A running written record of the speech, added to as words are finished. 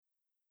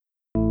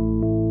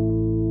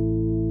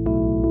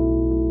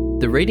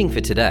The reading for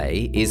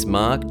today is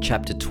Mark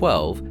chapter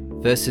 12,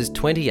 verses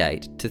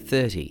 28 to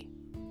 30.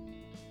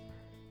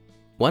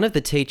 One of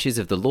the teachers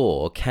of the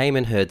law came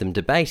and heard them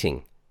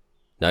debating.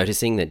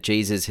 Noticing that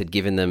Jesus had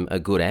given them a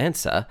good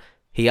answer,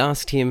 he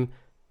asked him,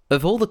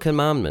 "Of all the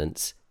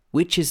commandments,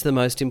 which is the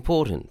most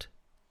important?"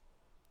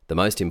 "The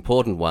most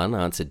important one,"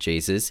 answered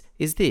Jesus,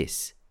 "is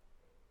this: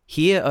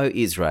 Hear, O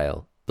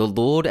Israel, the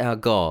Lord our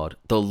God,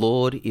 the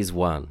Lord is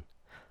one.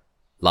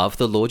 Love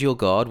the Lord your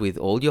God with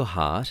all your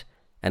heart,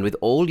 and with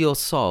all your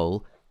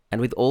soul, and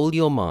with all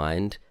your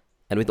mind,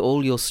 and with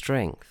all your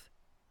strength."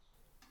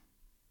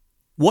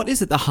 What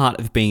is at the heart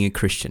of being a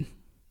Christian?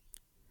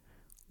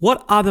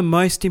 What are the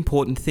most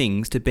important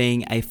things to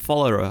being a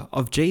follower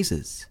of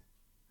Jesus?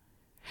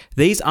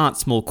 These aren't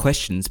small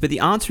questions, but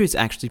the answer is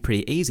actually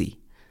pretty easy.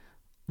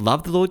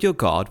 Love the Lord your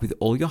God with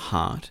all your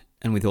heart,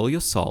 and with all your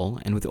soul,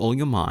 and with all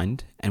your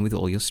mind, and with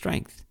all your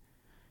strength.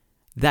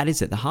 That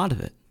is at the heart of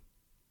it.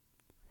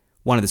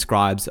 One of the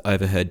scribes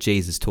overheard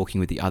Jesus talking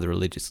with the other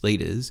religious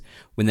leaders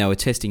when they were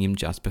testing him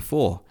just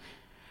before.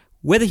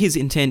 Whether his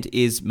intent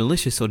is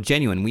malicious or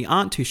genuine, we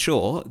aren't too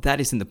sure,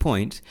 that isn't the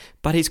point,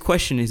 but his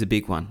question is a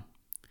big one.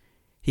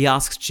 He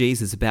asks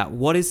Jesus about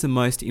what is the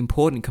most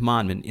important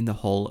commandment in the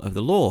whole of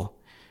the law.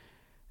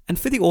 And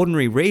for the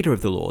ordinary reader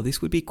of the law,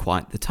 this would be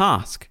quite the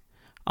task.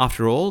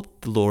 After all,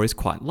 the law is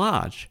quite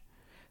large.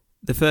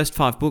 The first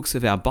 5 books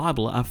of our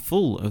Bible are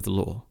full of the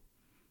law.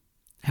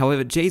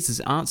 However, Jesus'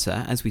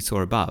 answer, as we saw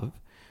above,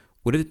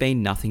 would have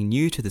been nothing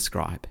new to the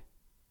scribe.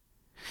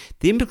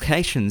 The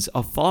implications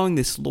of following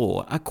this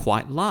law are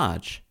quite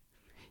large.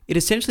 It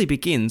essentially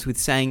begins with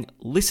saying,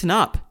 "Listen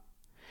up.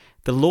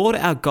 The Lord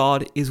our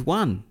God is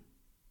one."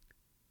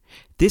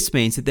 This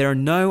means that there are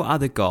no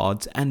other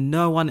gods and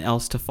no one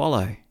else to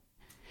follow.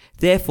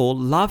 Therefore,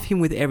 love him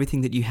with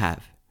everything that you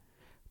have.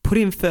 Put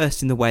him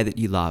first in the way that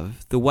you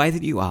love, the way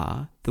that you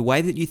are, the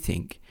way that you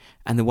think,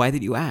 and the way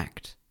that you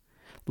act.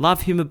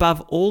 Love him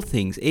above all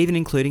things, even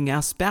including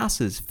our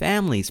spouses,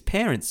 families,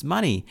 parents,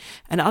 money,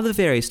 and other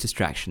various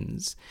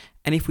distractions.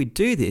 And if we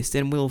do this,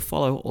 then we'll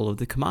follow all of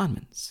the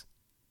commandments.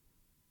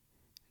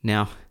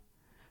 Now,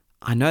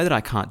 I know that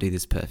I can't do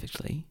this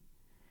perfectly,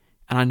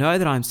 and I know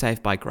that I'm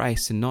saved by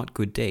grace and not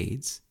good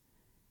deeds.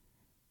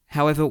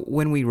 However,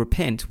 when we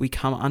repent, we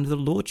come under the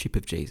lordship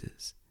of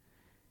Jesus.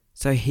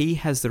 So he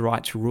has the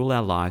right to rule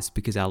our lives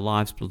because our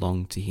lives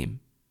belong to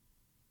him.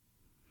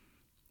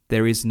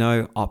 There is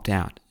no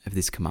opt-out of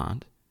this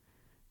command,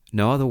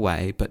 no other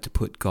way but to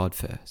put God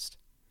first,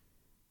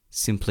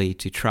 simply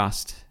to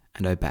trust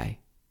and obey.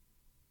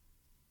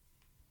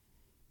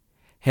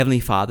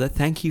 Heavenly Father,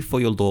 thank you for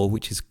your law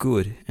which is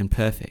good and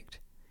perfect.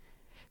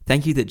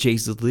 Thank you that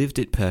Jesus lived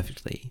it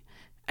perfectly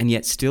and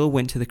yet still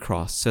went to the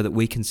cross so that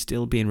we can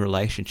still be in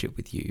relationship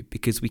with you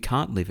because we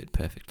can't live it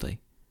perfectly.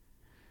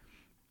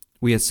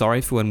 We are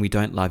sorry for when we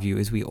don't love you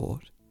as we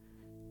ought.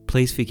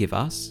 Please forgive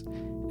us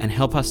and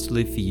help us to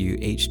live for you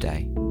each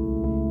day.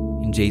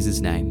 In Jesus'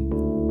 name,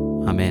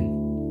 Amen.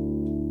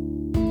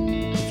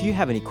 If you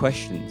have any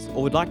questions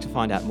or would like to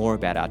find out more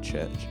about our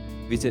church,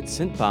 visit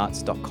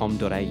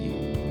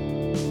stbarts.com.au.